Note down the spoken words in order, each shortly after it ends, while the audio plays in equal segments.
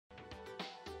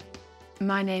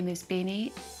My name is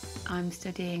Beeny. I'm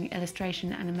studying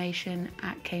illustration and animation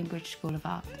at Cambridge School of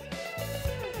Art.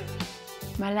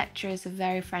 My lecturers are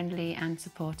very friendly and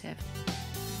supportive.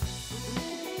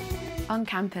 On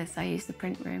campus, I use the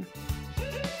print room.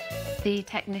 The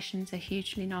technicians are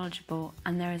hugely knowledgeable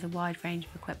and there is a wide range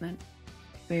of equipment.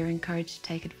 We are encouraged to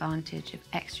take advantage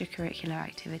of extracurricular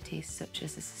activities such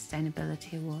as the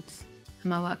Sustainability Awards.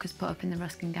 And my work was put up in the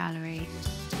Ruskin gallery.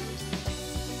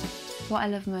 What I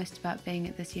love most about being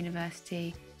at this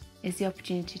university is the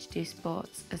opportunity to do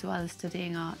sports as well as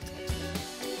studying art.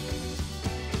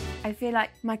 I feel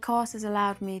like my course has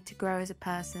allowed me to grow as a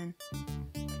person.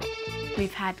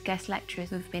 We've had guest lecturers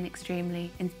who have been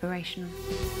extremely inspirational.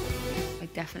 I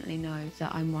definitely know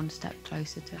that I'm one step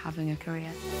closer to having a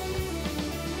career.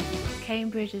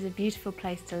 Cambridge is a beautiful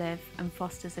place to live and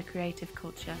fosters a creative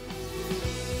culture.